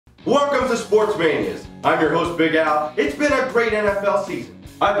Welcome to SportsManias. I'm your host, Big Al. It's been a great NFL season.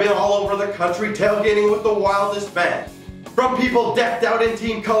 I've been all over the country tailgating with the wildest fans. From people decked out in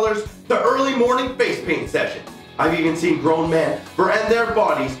team colors to early morning face paint sessions. I've even seen grown men brand their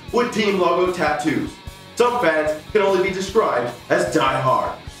bodies with team logo tattoos. Some fans can only be described as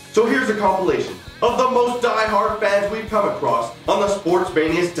DieHard. So here's a compilation of the most DieHard fans we've come across on the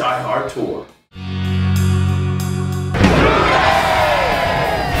SportsManias DieHard Tour.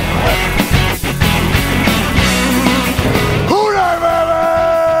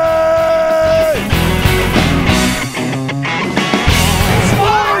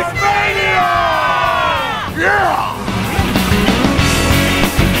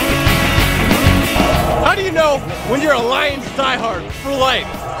 When you're a Lions diehard for life.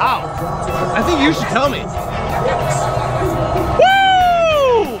 How? I think you should tell me.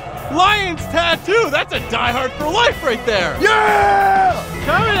 Woo! Lions tattoo. That's a diehard for life right there. Yeah!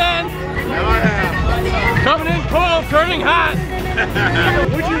 Coming in. Now I am. Coming in cold, turning hot.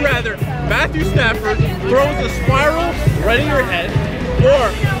 Would you rather Matthew Stafford throws a spiral right in your head,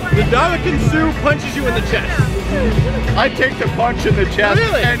 or the Dominican Sue punches you in the chest? I'd take the punch in the chest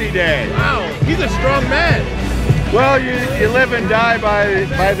any day. Wow, he's a strong man. Well, you live and die by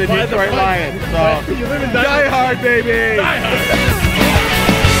the Detroit Lions, so you live and die hard, baby. Die hard.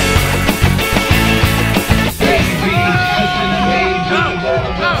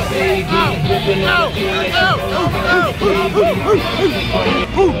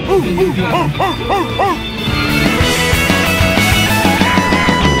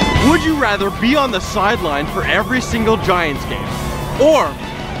 Would you rather be on the sideline for every single Giants game, or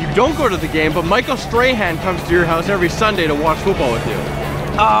you don't go to the game, but Michael Strahan comes to your house every Sunday to watch football with you?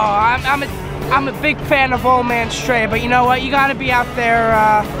 Oh, I'm a big fan of Old Man Stray, but you know what? You gotta be out there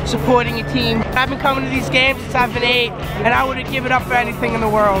supporting your team. I've been coming to these games since I've been 8, and I wouldn't give it up for anything in the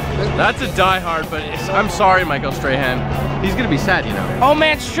world. That's a diehard, but I'm sorry, Michael Strahan. He's gonna be sad, you know. Old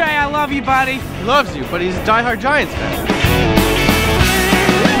Man Stray, I love you, buddy. He loves you, but he's a diehard Giants fan.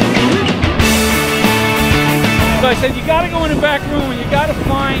 So I said, you gotta go in the back room and you gotta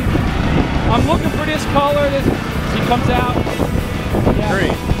find, I'm looking for this color, he comes out. Yeah,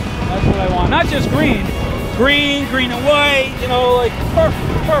 green. That's what I want. Not just green. Green, green and white, you know, like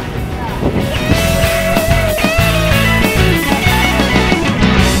perfect, perfect.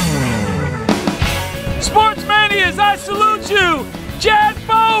 SportsManias, I salute you!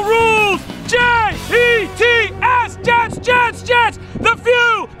 Jetbo rules! J-E-T-S, Jets, Jets, Jets! The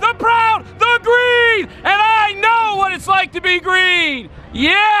few, the proud, the green! And I know what it's like to be green!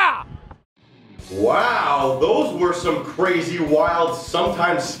 Yeah! Wow, those were some crazy, wild,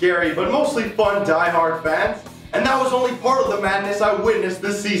 sometimes scary, but mostly fun diehard fans. And that was only part of the madness I witnessed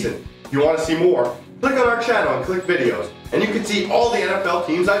this season. If you want to see more, click on our channel and click videos, and you can see all the NFL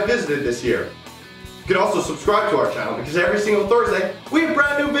teams I visited this year. You can also subscribe to our channel because every single Thursday we have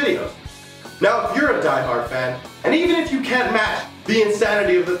brand new videos. Now if you're a diehard fan, and even if you can't match the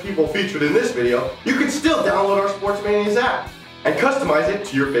insanity of the people featured in this video, you can still download our SportsManias app and customize it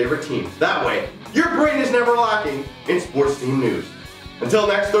to your favorite teams. That way, your brain is never lacking in sports team news. Until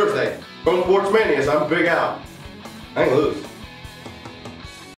next Thursday, from SportsManias, I'm Big Al. Hang loose.